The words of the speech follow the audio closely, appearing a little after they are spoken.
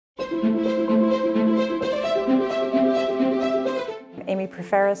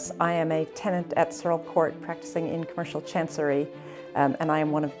Proferes. I am a tenant at Serle Court practicing in commercial chancery, and I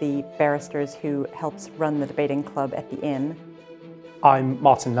am one of the barristers who helps run the debating club at the inn. I'm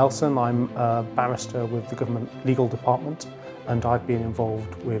Martin Nelson. I'm a barrister with the Government Legal Department, and I've been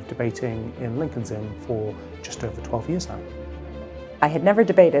involved with debating in Lincoln's Inn for just over 12 years now. I had never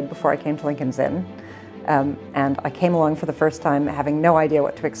debated before I came to Lincoln's Inn, and I came along for the first time having no idea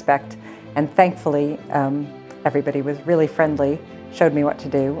what to expect, and thankfully everybody was really friendly, showed me what to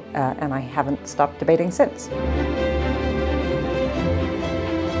do, and I haven't stopped debating since.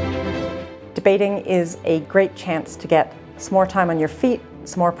 Debating is a great chance to get some more time on your feet,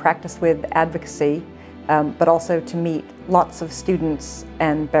 some more practice with advocacy, but also to meet lots of students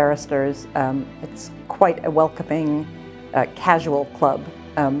and barristers. It's quite a welcoming, casual club.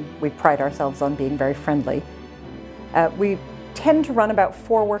 We pride ourselves on being very friendly. We tend to run about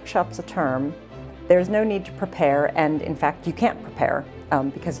 4 workshops a term. There's no need to prepare, and in fact you can't prepare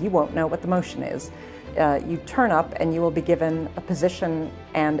because you won't know what the motion is. You turn up and you will be given a position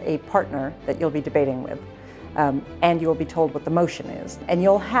and a partner that you'll be debating with. And you will be told what the motion is. And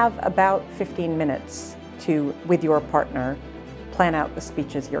you'll have about 15 minutes to, with your partner, plan out the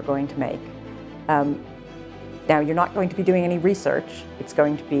speeches you're going to make. Now, you're not going to be doing any research. It's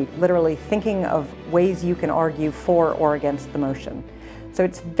going to be literally thinking of ways you can argue for or against the motion. So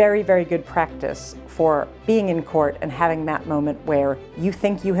it's very, very good practice for being in court and having that moment where you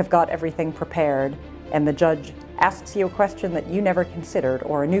think you have got everything prepared and the judge asks you a question that you never considered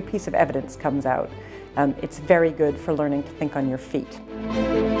or a new piece of evidence comes out. It's very good for learning to think on your feet.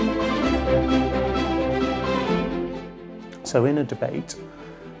 So in a debate,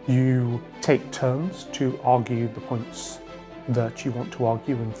 you take turns to argue the points that you want to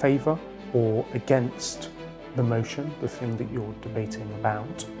argue in favour or against the motion, the thing that you're debating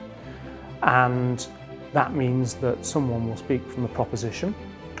about. And that means that someone will speak from the proposition,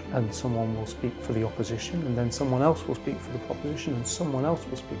 and someone will speak for the opposition, and then someone else will speak for the proposition, and someone else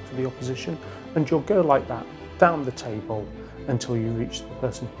will speak for the opposition, and you'll go like that down the table until you reach the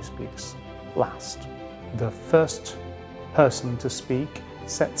person who speaks last. The first person to speak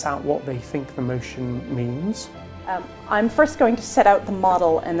sets out what they think the motion means. I'm first going to set out the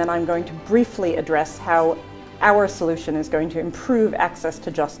model, and then I'm going to briefly address how our solution is going to improve access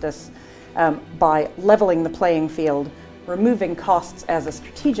to justice by leveling the playing field, removing costs as a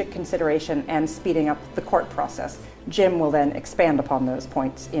strategic consideration, and speeding up the court process. Jim will then expand upon those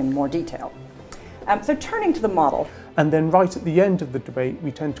points in more detail. So turning to the model. And then right at the end of the debate,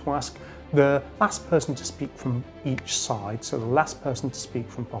 we tend to ask the last person to speak from each side, so the last person to speak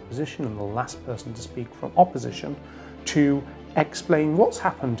from proposition and the last person to speak from opposition, to explain what's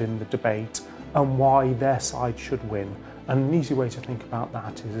happened in the debate and why their side should win. And an easy way to think about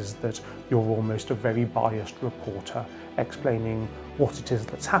that is that you're almost a very biased reporter explaining what it is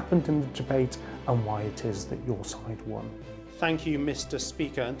that's happened in the debate and why it is that your side won. Thank you, Mr.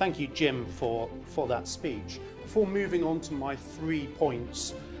 Speaker, and thank you, Jim, for that speech. Before moving on to my 3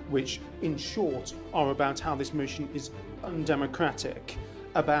 points, which in short are about how this motion is undemocratic,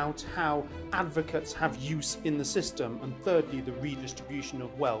 about how advocates have use in the system, and thirdly, the redistribution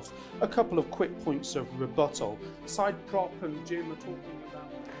of wealth. A couple of quick points of rebuttal. Side prop and Jim are talking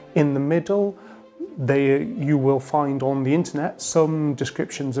about... In the middle, you will find on the internet some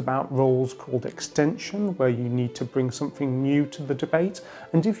descriptions about roles called extension, where you need to bring something new to the debate.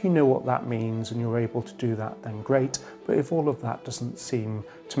 And if you know what that means and you're able to do that, then great. But if all of that doesn't seem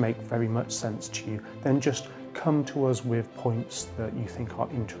to make very much sense to you, then just come to us with points that you think are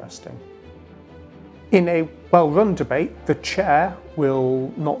interesting. In a well-run debate, the chair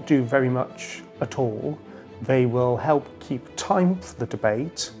will not do very much at all. They will help keep time for the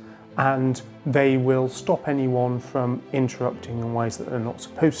debate, and they will stop anyone from interrupting in ways that they're not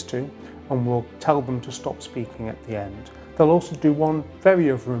supposed to, and will tell them to stop speaking at the end. They'll also do one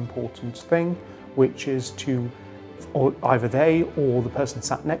very other important thing, which is to, or either they or the person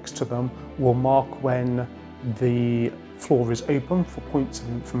sat next to them will mark when the floor is open for points of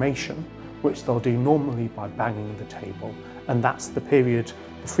information, which they'll do normally by banging the table. And that's the period,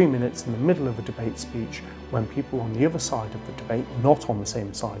 the 3 minutes in the middle of a debate speech, when people on the other side of the debate, not on the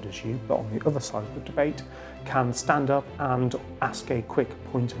same side as you, but on the other side of the debate, can stand up and ask a quick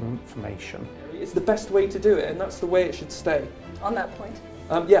point of information. It's the best way to do it, and that's the way it should stay. On that point?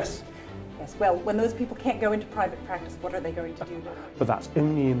 Yes. Yes, well, when those people can't go into private practice, what are they going to do then? But that's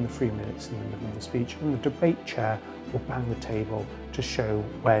only in the 3 minutes in the middle of the speech, and the debate chair will bang the table to show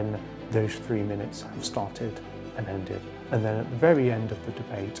when those 3 minutes have started and ended. And then at the very end of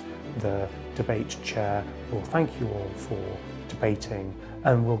the debate chair will thank you all for debating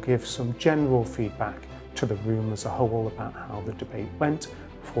and will give some general feedback to the room as a whole about how the debate went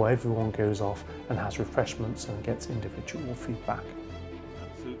before everyone goes off and has refreshments and gets individual feedback.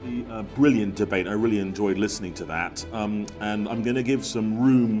 Absolutely brilliant debate. I really enjoyed listening to that. And I'm going to give some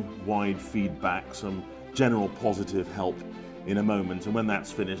room-wide feedback, some general positive help in a moment. And when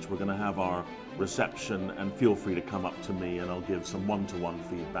that's finished, we're going to have our reception, and feel free to come up to me and I'll give some one-to-one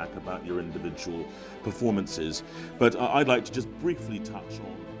feedback about your individual performances. But I'd like to just briefly touch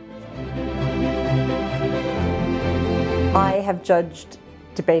on. I have judged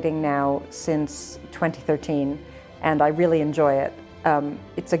debating now since 2013 and I really enjoy it.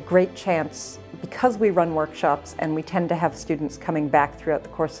 It's a great chance, because we run workshops and we tend to have students coming back throughout the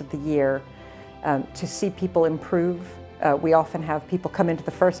course of the year, to see people improve. We often have people come into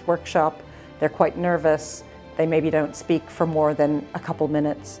the first workshop, they're quite nervous, they maybe don't speak for more than a couple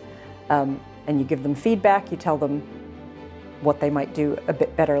minutes, and you give them feedback, you tell them what they might do a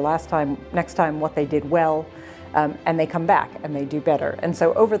bit better next time what they did well, and they come back and they do better. And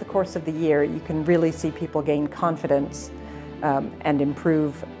so over the course of the year you can really see people gain confidence and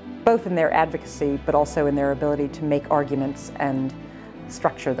improve both in their advocacy but also in their ability to make arguments and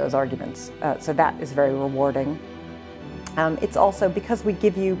structure those arguments. So that is very rewarding. It's also, because we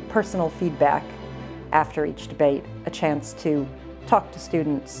give you personal feedback after each debate, a chance to talk to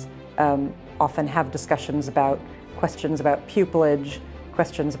students, often have discussions about questions about pupillage,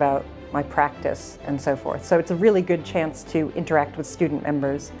 questions about my practice, and so forth. So it's a really good chance to interact with student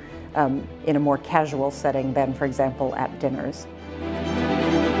members in a more casual setting than, for example, at dinners.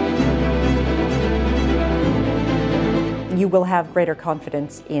 You will have greater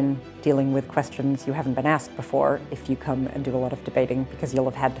confidence in dealing with questions you haven't been asked before if you come and do a lot of debating, because you'll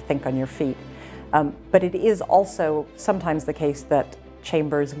have had to think on your feet. But it is also sometimes the case that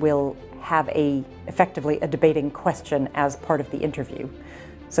chambers will have effectively a debating question as part of the interview.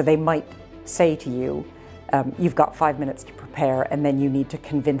 So they might say to you, you've got 5 minutes to prepare and then you need to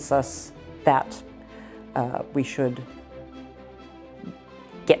convince us that we should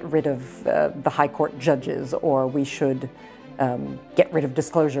get rid of the High Court judges, or we should get rid of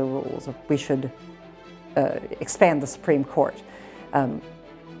disclosure rules, or we should expand the Supreme Court.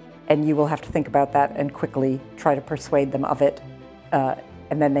 And you will have to think about that and quickly try to persuade them of it.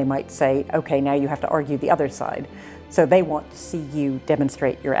 And then they might say, okay, now you have to argue the other side. So they want to see you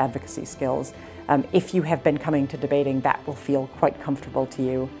demonstrate your advocacy skills. If you have been coming to debating, that will feel quite comfortable to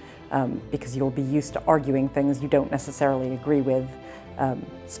you, because you'll be used to arguing things you don't necessarily agree with,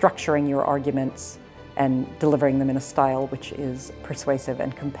 structuring your arguments and delivering them in a style which is persuasive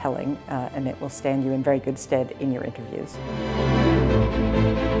and compelling, and it will stand you in very good stead in your interviews.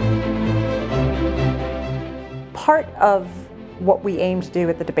 Part of what we aim to do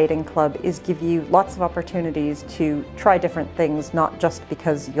at the Debating Club is give you lots of opportunities to try different things, not just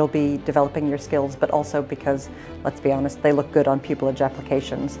because you'll be developing your skills, but also because, let's be honest, they look good on pupillage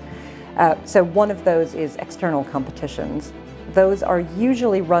applications. So one of those is external competitions. Those are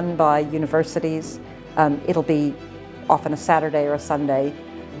usually run by universities. It'll be often a Saturday or a Sunday,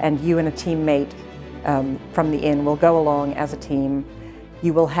 and you and a teammate from the inn will go along as a team.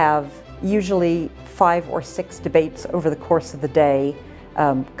 You will have usually 5 or 6 debates over the course of the day,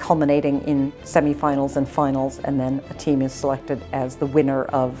 culminating in semifinals and finals, and then a team is selected as the winner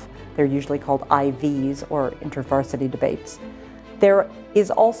of, they're usually called IVs, or intervarsity debates. There is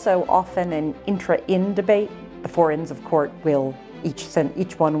also often an intra-inn debate. The 4 inns of court will each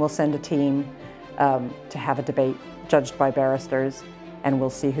one will send a team to have a debate judged by barristers, and we'll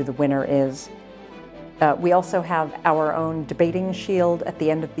see who the winner is. We also have our own debating shield at the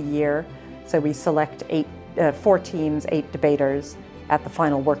end of the year. So we select 4 teams, 8 debaters at the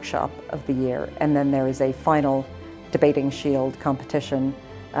final workshop of the year. And then there is a final debating shield competition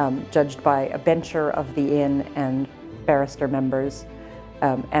judged by a bencher of the inn and barrister members.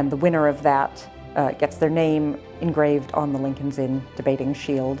 And the winner of that gets their name engraved on the Lincoln's Inn debating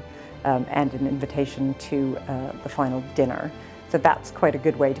shield and an invitation to the final dinner. So that's quite a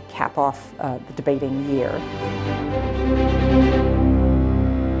good way to cap off the debating year.